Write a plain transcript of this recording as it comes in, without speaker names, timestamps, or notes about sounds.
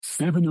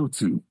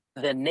702.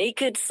 The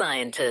Naked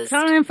Scientist.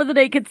 Time for The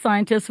Naked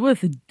Scientist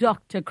with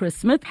Dr. Chris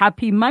Smith.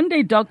 Happy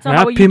Monday, Doctor.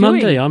 How are you Happy doing?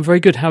 Monday. I'm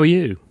very good. How are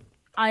you?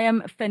 I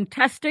am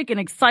fantastic and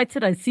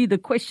excited. I see the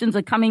questions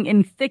are coming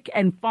in thick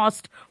and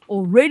fast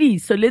already.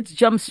 So let's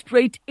jump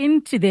straight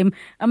into them.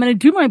 I'm going to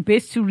do my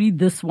best to read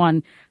this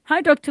one.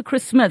 Hi, Dr.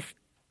 Chris Smith.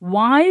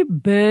 Why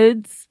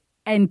birds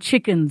and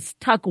chickens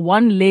tuck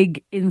one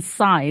leg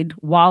inside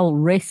while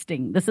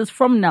resting? This is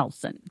from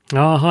Nelson.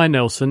 Hi,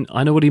 Nelson.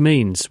 I know what he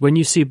means. When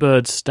you see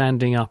birds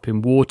standing up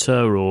in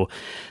water or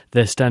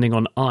they're standing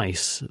on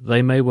ice,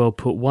 they may well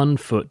put one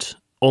foot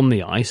on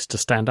the ice to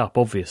stand up,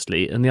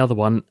 obviously, and the other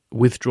one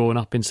withdrawn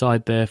up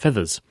inside their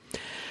feathers.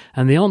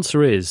 And the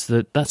answer is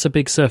that that's a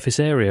big surface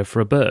area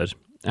for a bird,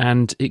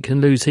 and it can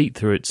lose heat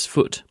through its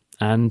foot.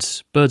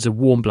 And birds are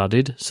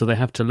warm-blooded, so they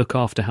have to look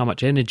after how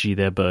much energy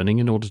they're burning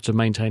in order to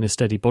maintain a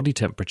steady body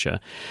temperature.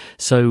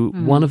 So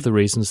one of the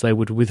reasons they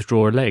would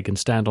withdraw a leg and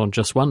stand on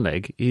just one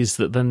leg is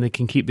that then they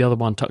can keep the other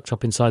one tucked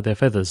up inside their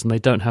feathers, and they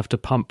don't have to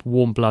pump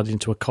warm blood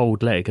into a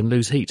cold leg and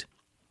lose heat.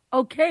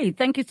 Okay,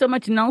 thank you so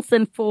much,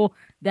 Nelson, for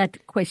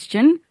that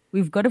question.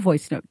 We've got a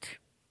voice note.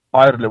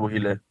 Hi,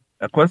 Lebohile.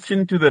 A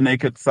question to the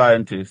Naked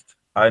Scientist.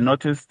 I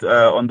noticed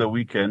on the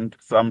weekend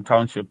some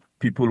township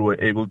people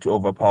were able to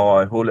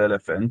overpower a whole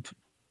elephant,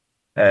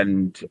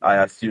 and I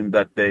assume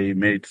that they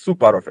made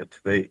soup out of it.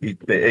 They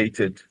ate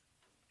it.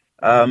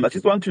 I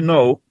just want to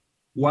know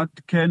what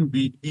can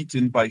be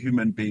eaten by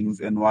human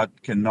beings and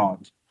what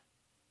cannot.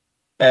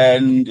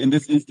 And in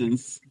this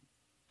instance,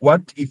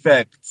 what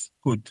effects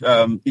could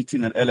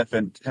eating an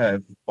elephant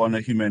have on a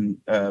human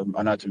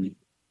anatomy?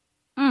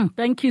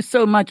 Thank you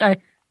so much. I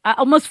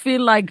almost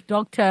feel like,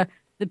 Doctor,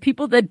 the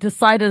people that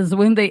decided is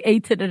when they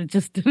ate it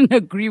just didn't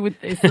agree with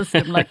their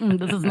system. Like,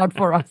 this is not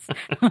for us.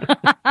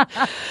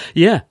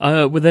 Yeah,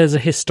 well, there's a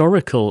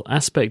historical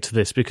aspect to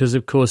this because,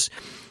 of course,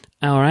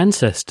 our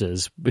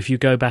ancestors, if you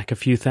go back a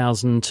few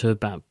thousand to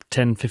about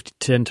 10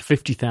 to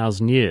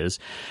 50,000 years,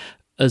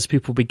 as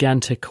people began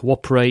to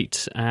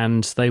cooperate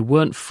and they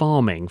weren't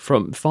farming.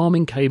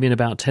 Farming came in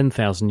about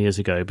 10,000 years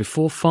ago.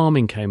 Before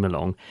farming came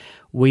along,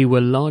 we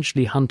were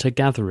largely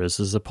hunter-gatherers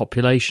as a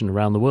population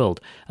around the world.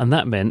 And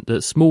that meant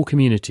that small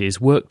communities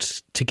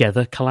worked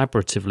together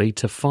collaboratively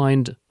to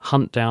find,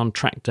 hunt down,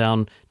 track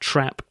down,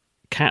 trap,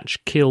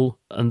 catch, kill,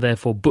 and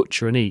therefore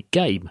butcher and eat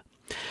game.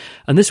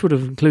 And this would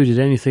have included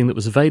anything that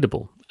was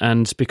available.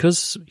 And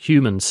because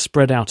humans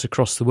spread out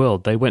across the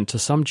world, they went to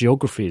some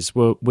geographies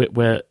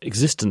where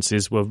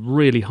existences were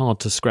really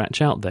hard to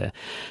scratch out there.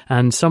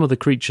 And some of the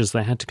creatures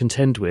they had to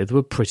contend with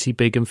were pretty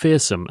big and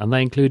fearsome, and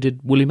they included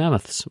woolly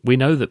mammoths. We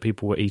know that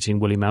people were eating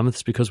woolly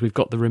mammoths because we've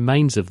got the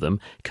remains of them,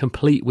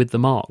 complete with the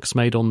marks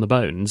made on the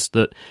bones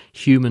that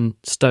human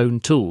stone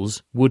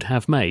tools would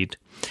have made.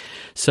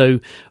 So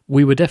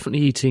we were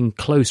definitely eating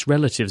close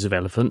relatives of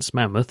elephants,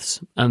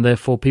 mammoths, and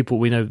therefore people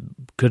we know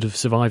could have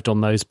survived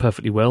on those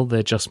perfectly well.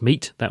 They're just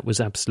meat. That was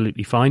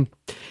absolutely fine.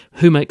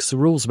 Who makes the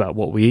rules about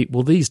what we eat?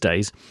 Well, these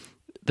days,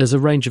 there's a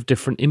range of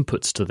different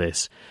inputs to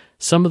this.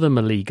 Some of them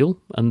are legal,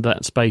 and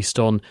that's based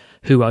on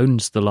who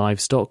owns the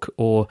livestock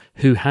or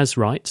who has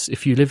rights.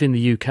 If you live in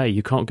the UK,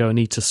 you can't go and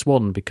eat a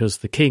swan because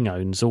the king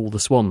owns all the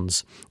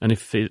swans. And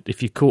if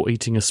you're caught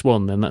eating a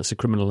swan, then that's a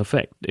criminal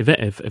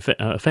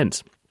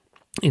offence.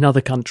 In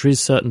other countries,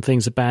 certain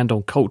things are banned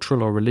on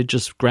cultural or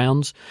religious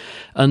grounds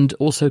and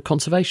also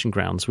conservation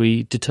grounds.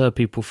 We deter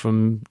people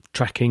from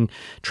trapping,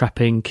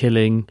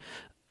 killing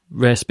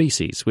rare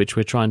species, which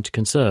we're trying to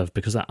conserve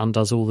because that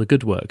undoes all the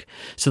good work.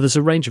 So there's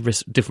a range of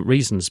different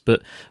reasons,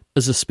 but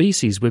as a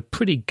species, we're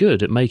pretty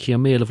good at making a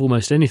meal of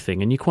almost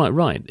anything. And you're quite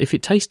right. If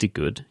it tasted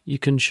good, you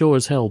can sure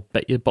as hell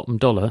bet your bottom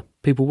dollar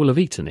people will have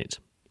eaten it.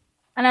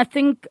 And I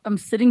think I'm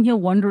sitting here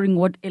wondering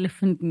what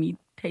elephant meat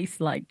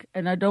tastes like,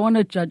 and I don't want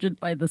to judge it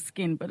by the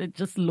skin, but it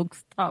just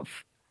looks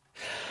tough.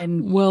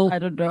 And I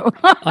don't know.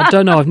 I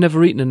don't know. I've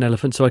never eaten an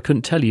elephant, so I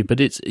couldn't tell you.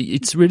 But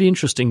it's really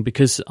interesting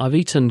because I've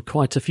eaten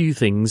quite a few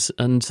things,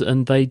 and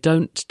they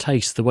don't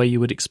taste the way you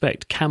would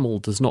expect. Camel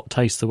does not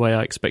taste the way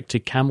I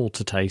expected camel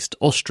to taste.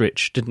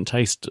 Ostrich didn't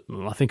taste.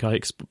 I think I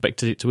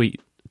expected it to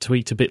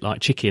eat a bit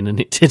like chicken, and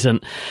it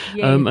didn't.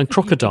 And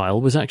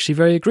crocodile was actually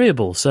very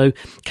agreeable. So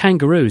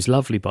kangaroo's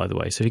lovely, by the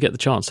way. So if you get the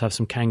chance to have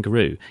some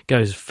kangaroo,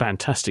 goes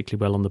fantastically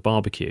well on the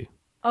barbecue.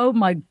 Oh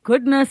my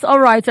goodness. All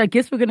right. I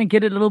guess we're going to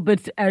get a little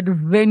bit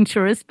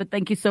adventurous, but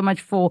thank you so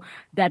much for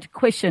that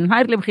question.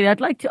 Hi, Lebohile.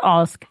 I'd like to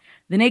ask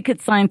the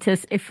Naked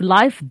Scientist, if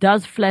life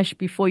does flash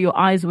before your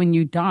eyes when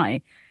you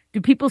die,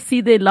 do people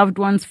see their loved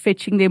ones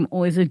fetching them,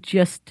 or is it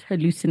just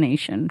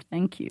hallucination?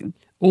 Thank you.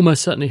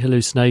 Almost certainly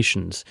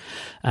hallucinations.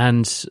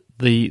 And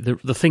the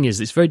thing is,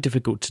 it's very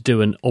difficult to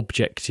do an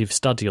objective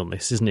study on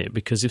this, isn't it?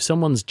 Because if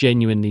someone's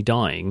genuinely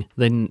dying,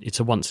 then it's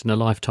a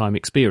once-in-a-lifetime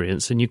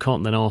experience, and you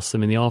can't then ask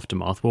them in the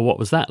aftermath, well, what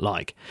was that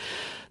like?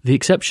 The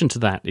exception to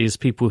that is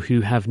people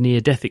who have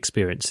near-death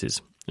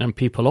experiences. And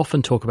people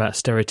often talk about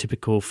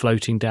stereotypical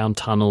floating down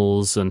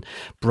tunnels and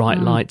bright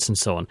lights and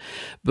so on.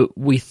 But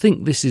we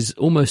think this is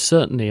almost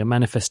certainly a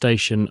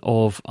manifestation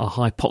of a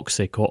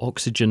hypoxic or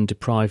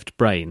oxygen-deprived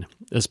brain.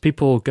 As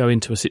people go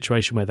into a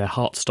situation where their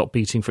heart stops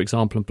beating, for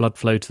example, and blood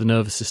flow to the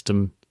nervous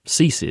system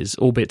ceases,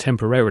 albeit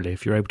temporarily,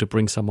 if you're able to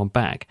bring someone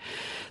back,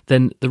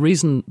 then the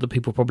reason that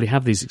people probably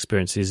have these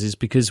experiences is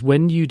because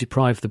when you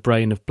deprive the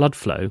brain of blood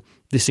flow,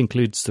 this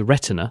includes the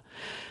retina,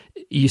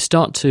 you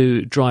start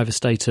to drive a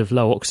state of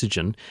low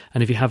oxygen.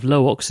 And if you have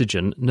low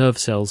oxygen, nerve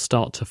cells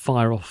start to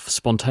fire off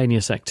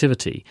spontaneous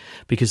activity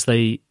because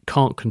they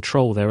can't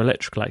control their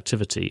electrical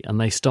activity, and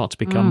they start to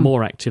become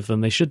more active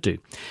than they should do.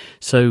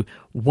 So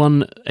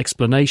one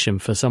explanation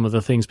for some of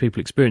the things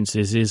people experience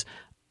is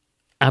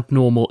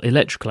abnormal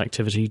electrical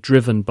activity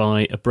driven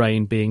by a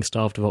brain being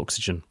starved of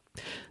oxygen.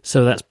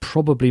 So that's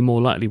probably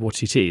more likely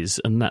what it is,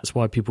 and that's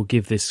why people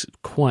give this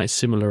quite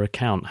similar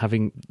account,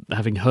 having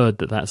heard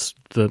that's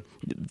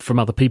from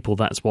other people.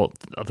 That's what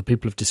other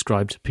people have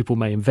described. People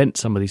may invent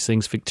some of these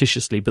things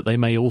fictitiously, but they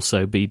may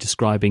also be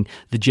describing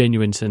the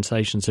genuine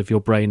sensations of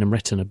your brain and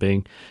retina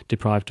being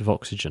deprived of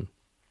oxygen.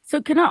 So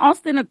can I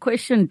ask then a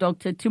question,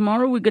 Doctor?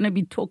 Tomorrow we're going to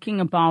be talking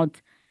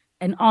about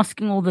and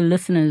asking all the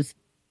listeners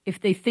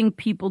if they think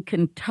people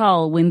can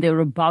tell when they're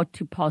about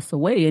to pass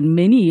away, and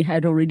many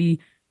had already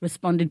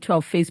responded to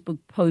our Facebook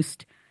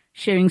post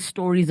sharing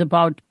stories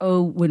about,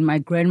 when my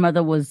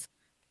grandmother was,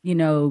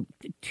 2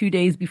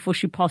 days before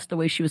she passed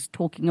away, she was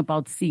talking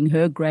about seeing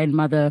her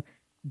grandmother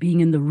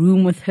being in the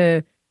room with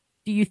her.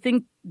 Do you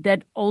think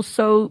that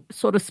also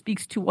sort of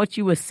speaks to what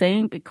you were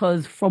saying?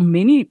 Because from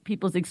many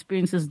people's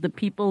experiences, the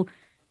people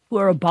who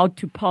are about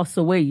to pass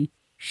away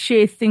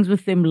share things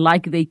with them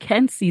like they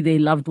can see their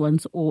loved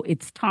ones, or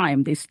it's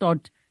time. They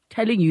start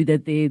telling you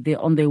that they're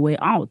on their way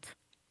out.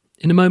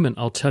 In a moment,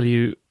 I'll tell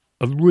you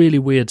a really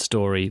weird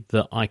story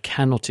that I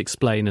cannot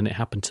explain, and it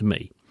happened to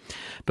me.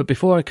 But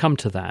before I come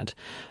to that,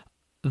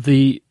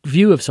 the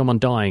view of someone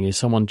dying is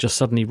someone just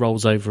suddenly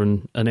rolls over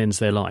and ends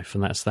their life,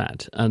 and that's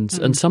that.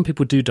 And some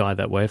people do die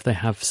that way if they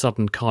have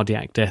sudden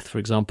cardiac death, for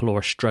example,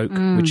 or a stroke,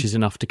 which is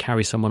enough to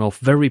carry someone off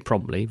very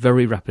promptly,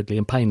 very rapidly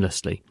and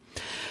painlessly.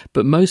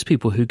 But most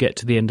people who get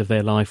to the end of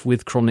their life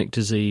with chronic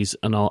disease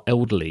and are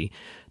elderly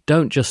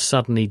don't just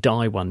suddenly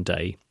die one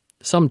day.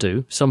 Some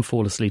do, some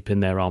fall asleep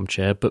in their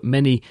armchair, but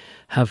many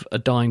have a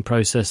dying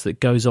process that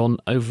goes on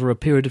over a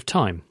period of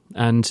time.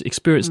 And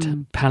experienced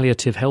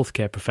palliative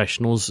healthcare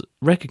professionals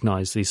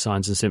recognise these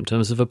signs and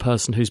symptoms of a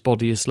person whose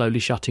body is slowly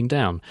shutting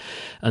down.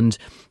 And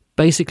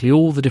basically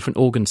all the different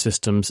organ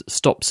systems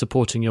stop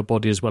supporting your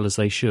body as well as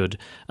they should.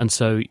 And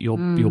so your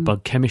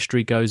blood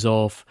chemistry goes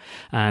off,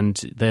 and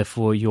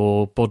therefore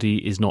your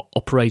body is not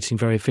operating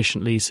very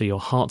efficiently, so your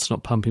heart's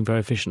not pumping very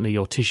efficiently,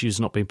 your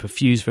tissues not being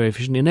perfused very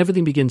efficiently, and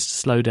everything begins to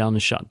slow down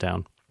and shut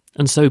down.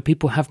 And so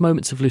people have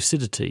moments of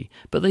lucidity,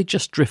 but they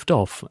just drift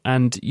off,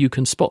 and you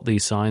can spot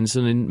these signs.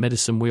 And in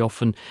medicine, we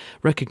often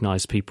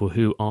recognise people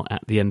who are at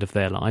the end of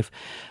their life,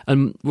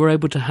 and we're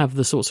able to have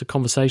the sorts of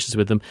conversations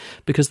with them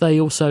because they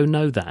also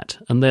know that,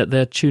 and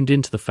they're tuned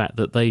into the fact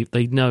that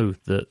they know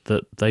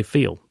that they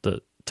feel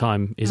that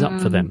time is up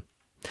for them.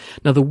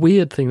 Now, the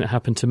weird thing that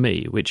happened to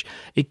me, which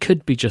it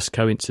could be just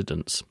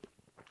coincidence,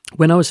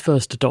 when I was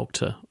first a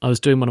doctor, I was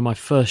doing one of my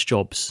first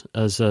jobs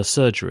as a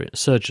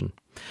surgeon.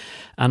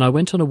 And I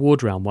went on a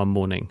ward round one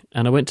morning,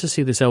 and I went to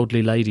see this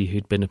elderly lady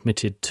who'd been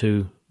admitted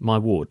to my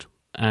ward.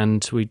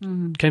 And we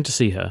came to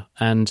see her,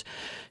 and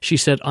she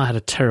said, "I had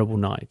a terrible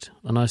night."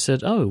 And I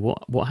said, "Oh,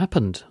 what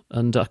happened?"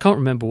 And I can't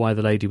remember why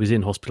the lady was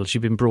in hospital.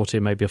 She'd been brought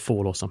in, maybe a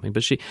fall or something.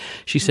 But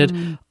she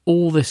said,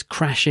 all this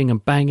crashing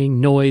and banging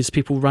noise,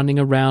 people running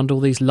around, all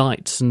these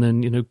lights, and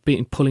then,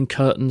 pulling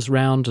curtains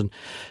round. And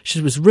she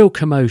said, it was real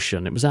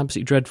commotion. It was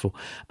absolutely dreadful.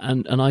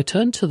 And I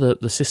turned to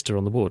the sister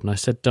on the ward, and I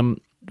said,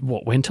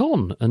 what went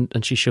on?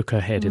 And she shook her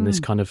head in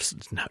this kind of,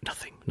 no,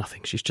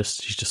 nothing. She's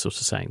just sort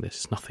of saying this.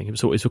 It's nothing.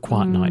 It was a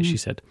quiet night, she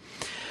said.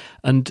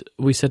 And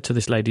we said to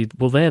this lady,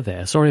 well, they're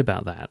there. Sorry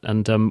about that.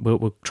 And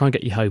we'll try and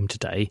get you home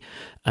today.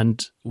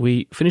 And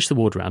we finished the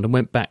ward round and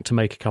went back to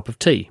make a cup of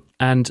tea.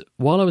 And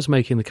while I was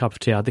making the cup of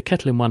tea, I had the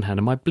kettle in one hand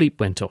and my bleep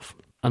went off.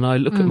 And I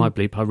look at my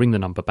bleep, I ring the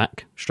number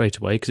back straight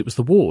away because it was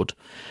the ward.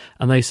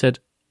 And they said,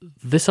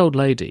 this old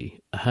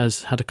lady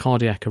has had a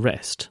cardiac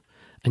arrest,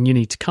 and you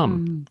need to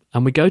come.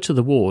 And we go to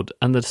the ward,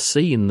 and the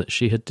scene that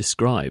she had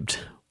described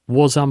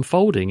was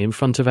unfolding in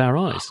front of our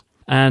eyes.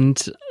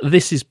 And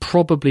this is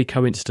probably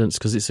coincidence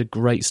because it's a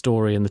great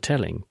story in the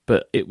telling,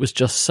 but it was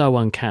just so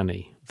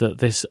uncanny that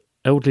this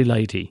elderly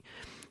lady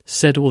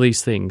said all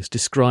these things,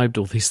 described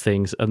all these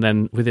things, and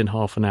then within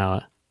half an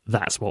hour,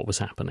 that's what was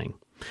happening.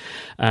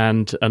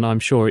 And I'm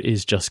sure it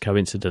is just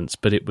coincidence,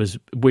 but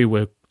we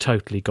were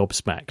totally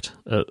gobsmacked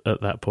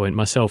at that point.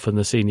 Myself and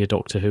the senior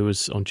doctor who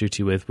was on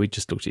duty with, we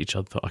just looked at each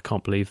other and thought, I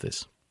can't believe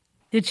this.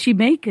 Did she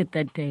make it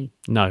that day?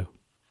 No.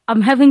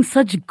 I'm having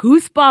such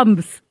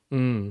goosebumps.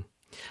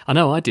 I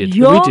know, I did.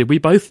 We did. We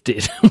both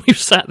did. We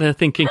sat there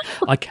thinking,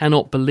 I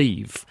cannot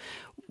believe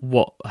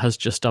what has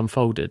just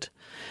unfolded.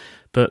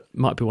 But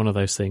might be one of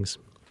those things.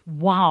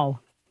 Wow.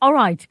 All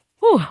right.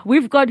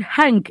 We've got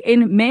Hank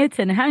in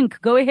Meyerton.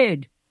 Hank, go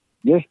ahead.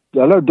 Yes.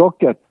 Hello,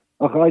 doctor.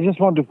 I just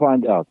want to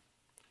find out.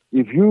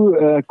 If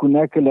you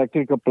connect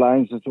electric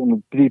appliances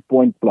on a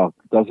 3-point plug,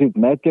 does it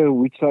matter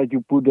which side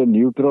you put the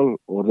neutral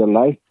or the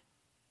live?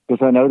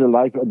 Because I know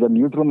the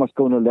neutral must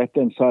go on the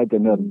left-hand side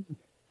and the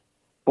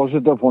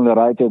positive on the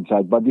right-hand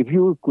side. But if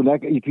you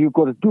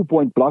got a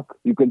 2-point plug,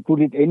 you can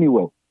put it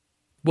anywhere.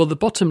 Well, the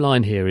bottom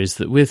line here is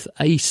that with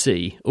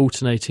AC,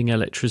 alternating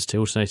electricity,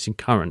 alternating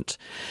current,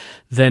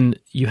 then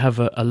you have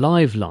a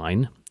live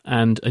line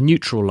and a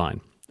neutral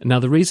line. Now,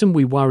 the reason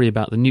we worry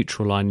about the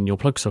neutral line in your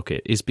plug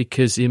socket is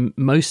because in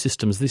most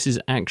systems, this is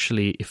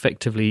actually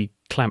effectively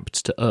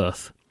clamped to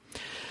earth.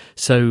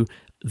 So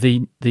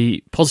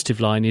the positive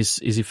line is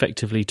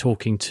effectively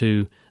talking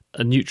to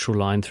a neutral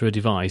line through a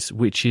device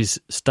which is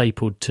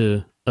stapled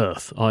to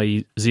earth,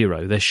 i.e.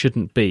 zero. There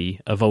shouldn't be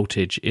a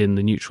voltage in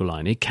the neutral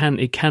line. It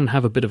can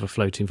have a bit of a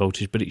floating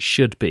voltage, but it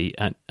should be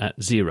at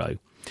zero.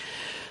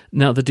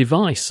 Now, the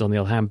device, on the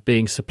other hand,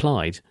 being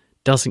supplied,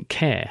 doesn't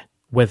care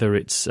whether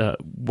it's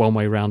one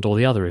way round or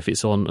the other, if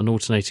it's on an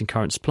alternating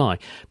current supply,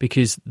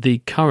 because the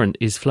current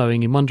is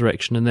flowing in one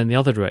direction and then the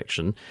other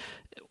direction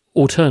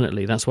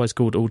alternately. That's why it's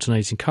called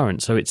alternating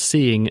current. So it's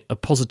seeing a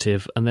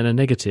positive and then a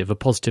negative, a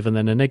positive and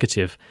then a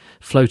negative,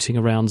 floating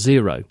around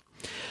zero.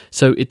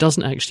 So it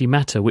doesn't actually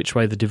matter which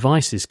way the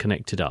device is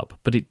connected up,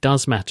 but it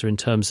does matter in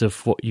terms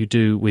of what you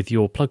do with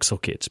your plug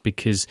socket,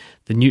 because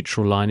the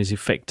neutral line is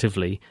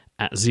effectively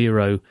at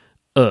zero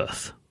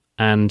earth.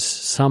 And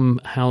some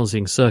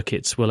housing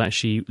circuits will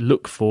actually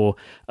look for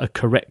a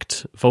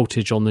correct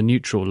voltage on the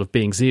neutral of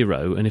being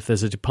zero. And if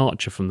there's a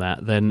departure from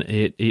that, then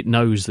it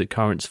knows that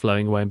current's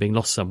flowing away and being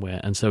lost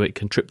somewhere. And so it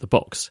can trip the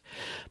box.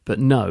 But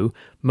no,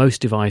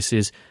 most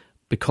devices,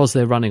 because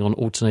they're running on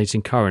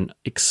alternating current,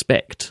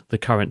 expect the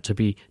current to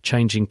be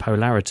changing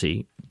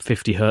polarity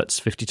 50 hertz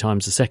 50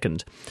 times a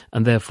second,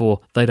 and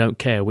therefore they don't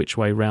care which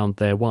way round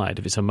they're wired,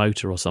 if it's a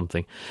motor or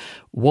something.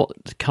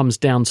 What comes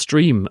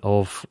downstream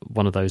of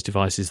one of those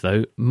devices,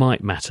 though,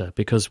 might matter,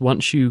 because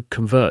once you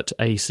convert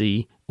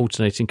AC,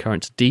 alternating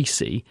current, to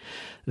DC,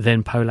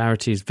 then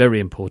polarity is very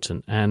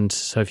important. And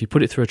so if you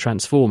put it through a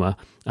transformer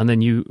and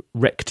then you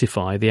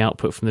rectify the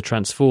output from the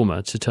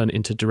transformer to turn it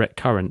into direct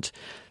current,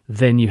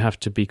 then you have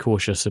to be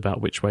cautious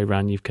about which way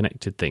round you've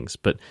connected things.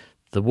 But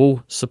the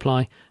wall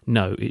supply,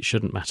 no, it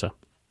shouldn't matter.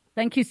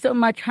 Thank you so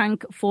much,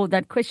 Hank, for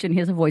that question.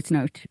 Here's a voice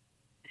note.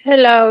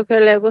 Hello,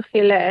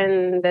 Kolebogile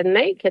and the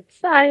Naked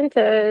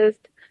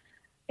Scientist.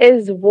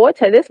 Is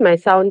water, this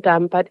might sound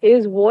dumb, but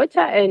is water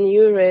and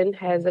urine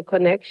has a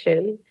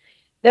connection?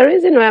 The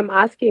reason why I'm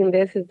asking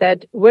this is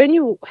that when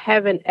you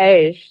have an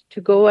urge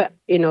to go, to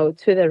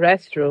the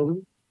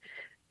restroom,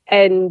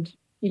 and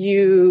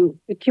you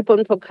keep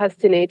on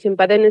procrastinating,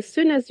 but then as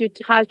soon as you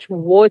touch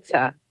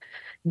water,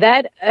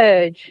 that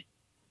urge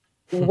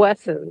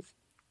worsens.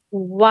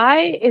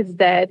 Why is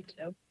that?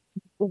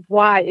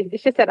 Why?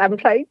 She said, I'm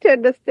trying to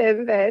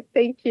understand that.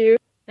 Thank you.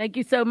 Thank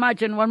you so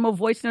much. And one more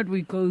voice note,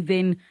 we go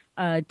then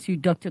to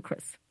Dr.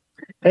 Chris.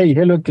 Hey,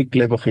 hello,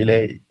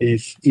 Kolebogile.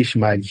 It's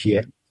Ishmael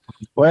here.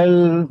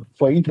 Well,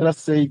 for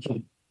interest's sake,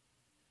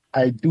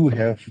 I do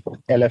have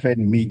elephant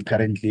meat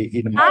currently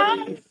in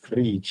my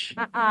fridge.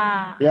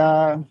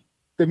 Yeah,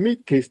 the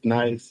meat tastes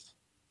nice.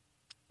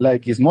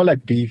 Like, it's more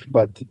like beef,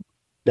 but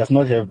does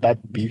not have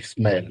that beef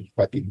smell,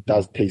 but it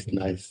does taste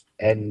nice.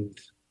 And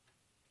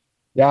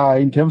yeah,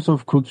 in terms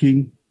of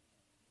cooking,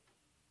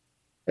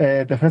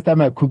 the first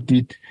time I cooked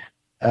it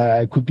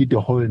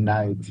the whole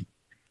night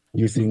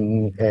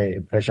using a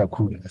pressure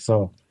cooker.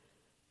 So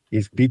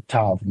it's a bit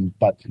tough,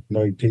 but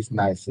no, it tastes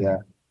nice. Yeah.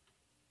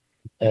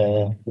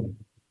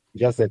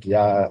 Just that,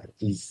 yeah,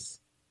 it's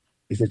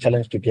a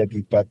challenge to get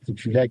it, but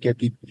should I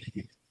get it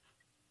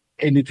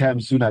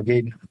anytime soon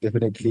again,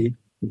 definitely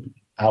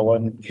I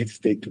won't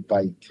hesitate to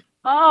buy it.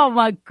 Oh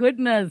my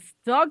goodness,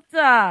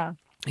 Doctor.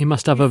 He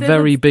must have a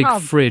very big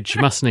fridge,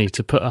 mustn't he,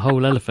 to put a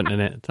whole elephant in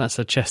it? That's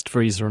a chest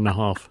freezer and a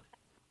half.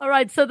 All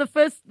right, so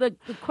the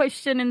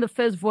question in the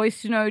first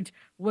voice note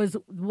was,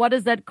 what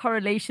is that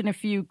correlation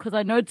because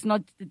I know it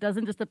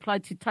doesn't just apply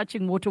to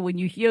touching water. When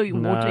you hear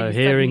water, you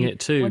hearing it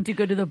too. Want to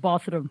go to the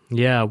bathroom.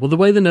 Yeah, well, the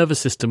way the nervous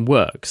system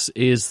works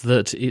is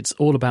that it's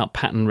all about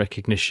pattern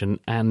recognition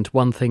and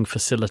one thing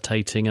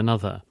facilitating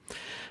another.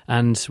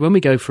 And when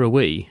we go for a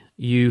wee,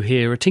 you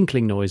hear a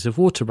tinkling noise of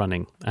water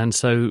running. And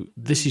so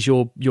this is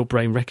your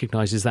brain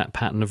recognises that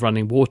pattern of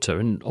running water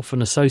and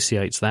often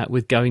associates that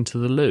with going to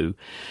the loo.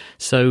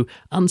 So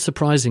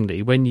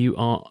unsurprisingly, when you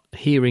are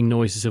hearing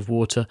noises of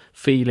water,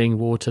 feeling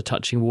water,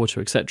 touching water,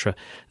 etc.,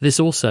 this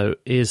also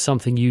is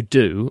something you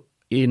do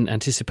in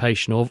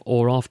anticipation of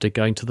or after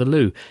going to the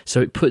loo. So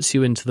it puts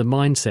you into the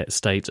mindset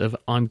state of,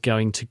 I'm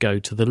going to go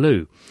to the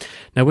loo.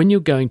 Now, when you're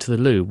going to the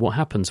loo, what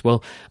happens?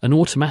 Well, an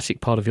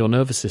automatic part of your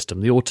nervous system,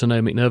 the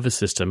autonomic nervous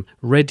system,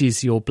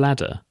 readies your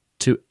bladder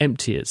to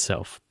empty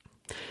itself.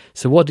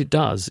 So what it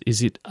does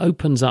is it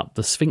opens up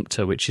the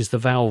sphincter, which is the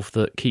valve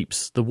that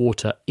keeps the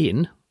water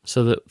in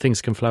so that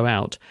things can flow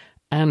out,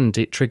 and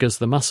it triggers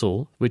the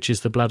muscle, which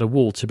is the bladder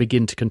wall, to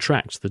begin to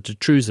contract, the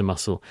detrusor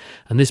muscle.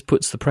 And this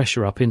puts the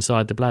pressure up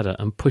inside the bladder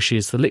and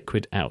pushes the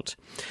liquid out.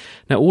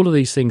 Now, all of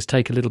these things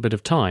take a little bit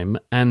of time,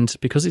 and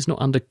because it's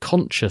not under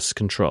conscious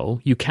control,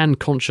 you can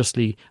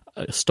consciously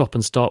stop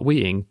and start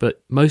weeing,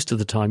 but most of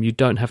the time you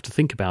don't have to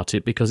think about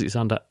it because it's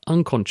under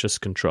unconscious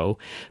control.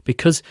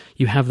 Because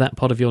you have that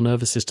part of your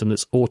nervous system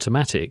that's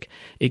automatic,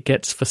 it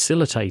gets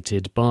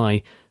facilitated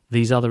by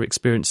these other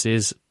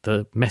experiences,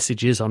 the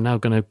messages, I'm now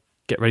going to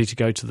get ready to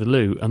go to the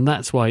loo, and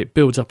that's why it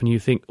builds up and you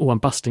think, oh, I'm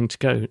busting to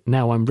go,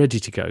 now I'm ready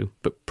to go.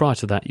 But prior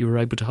to that, you were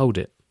able to hold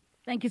it.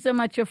 Thank you so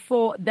much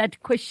for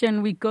that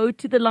question. We go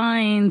to the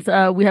lines.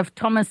 We have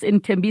Thomas in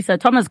Tembisa.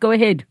 Thomas, go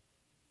ahead.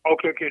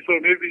 Okay. So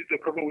maybe it's the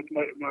problem with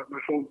my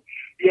phone.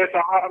 Yes,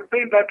 I'm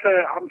saying that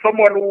I'm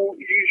someone who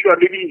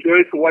usually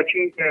enjoys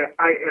watching the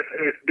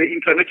ISS, the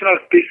International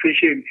Space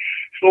Station.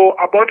 So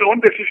about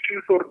on the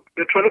 15th or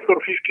the 12th or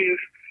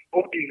 15th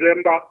of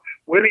December,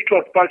 when it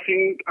was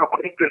passing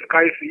across the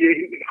skies here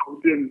in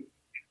Gauteng,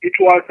 it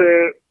was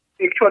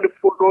actually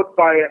followed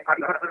by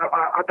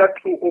other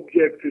two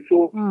objects.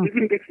 So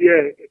even this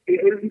year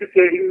in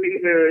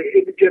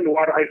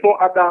January, I saw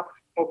other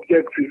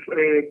objects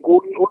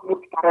going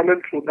almost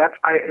parallel to that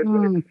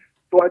ISS.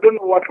 So I don't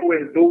know what were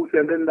those,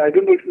 and then I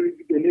don't know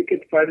if the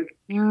naked science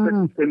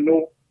can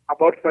know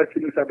about such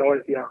things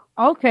otherwise. Yeah.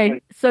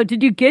 Okay. So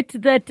did you get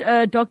that,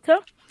 Doctor?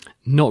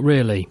 Not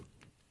really.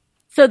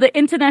 So the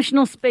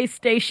International Space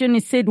Station,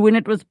 it said when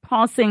it was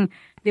passing,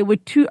 there were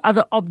two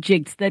other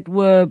objects that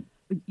were,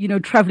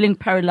 traveling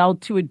parallel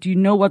to it. Do you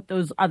know what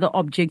those other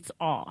objects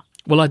are?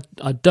 Well,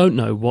 I don't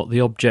know what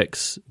the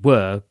objects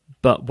were,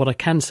 but what I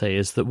can say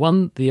is that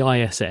one, the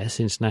ISS,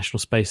 International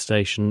Space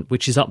Station,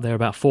 which is up there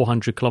about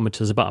 400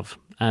 kilometres above,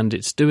 and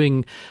it's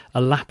doing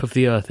a lap of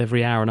the Earth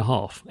every hour and a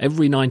half.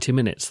 Every 90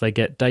 minutes they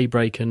get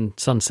daybreak and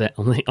sunset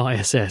on the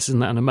ISS. Isn't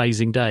that an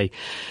amazing day?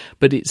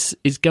 But it's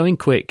going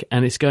quick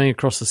and it's going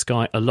across the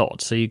sky a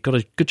lot, so you've got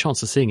a good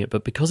chance of seeing it.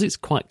 But because it's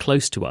quite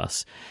close to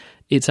us,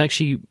 it's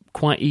actually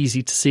quite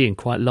easy to see and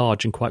quite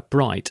large and quite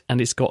bright, and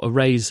it's got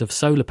arrays of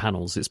solar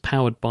panels. It's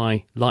powered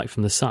by light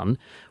from the sun,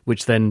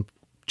 which then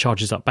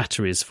charges up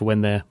batteries for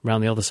when they're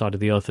around the other side of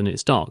the Earth and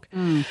it's dark.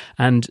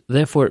 And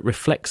therefore it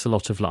reflects a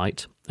lot of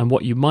light. And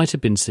what you might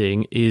have been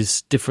seeing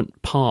is different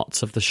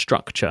parts of the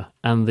structure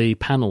and the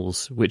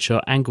panels, which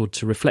are angled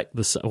to reflect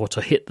or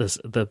to hit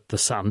the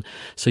sun.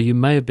 So you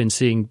may have been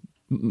seeing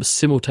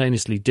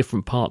simultaneously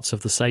different parts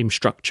of the same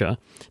structure,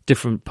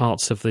 different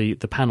parts of the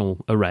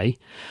panel array,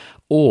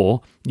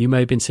 or you may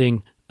have been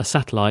seeing a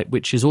satellite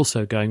which is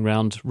also going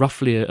round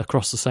roughly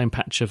across the same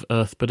patch of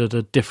Earth but at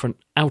a different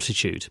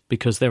altitude,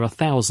 because there are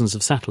thousands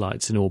of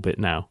satellites in orbit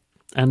now.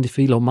 And if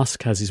Elon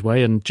Musk has his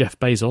way and Jeff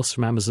Bezos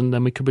from Amazon,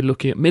 then we could be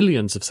looking at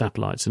millions of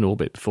satellites in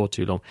orbit before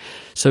too long.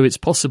 So it's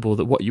possible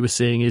that what you were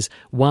seeing is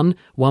one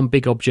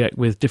big object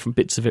with different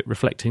bits of it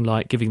reflecting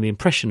light, giving the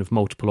impression of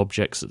multiple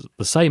objects at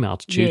the same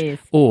altitude, yes,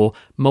 or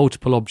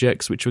multiple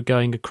objects which were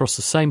going across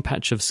the same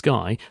patch of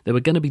sky. They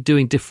were going to be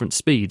doing different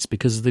speeds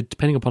because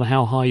depending upon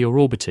how high you're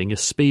orbiting, your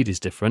speed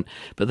is different,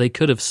 but they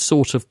could have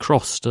sort of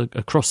crossed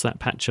across that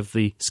patch of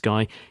the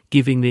sky,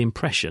 giving the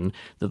impression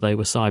that they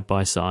were side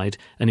by side,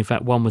 and in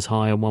fact one was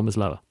higher and one was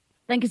lower.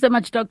 Thank you so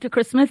much, Dr.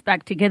 Chris Smith.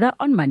 Back together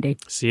on Monday.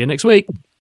 See you next week.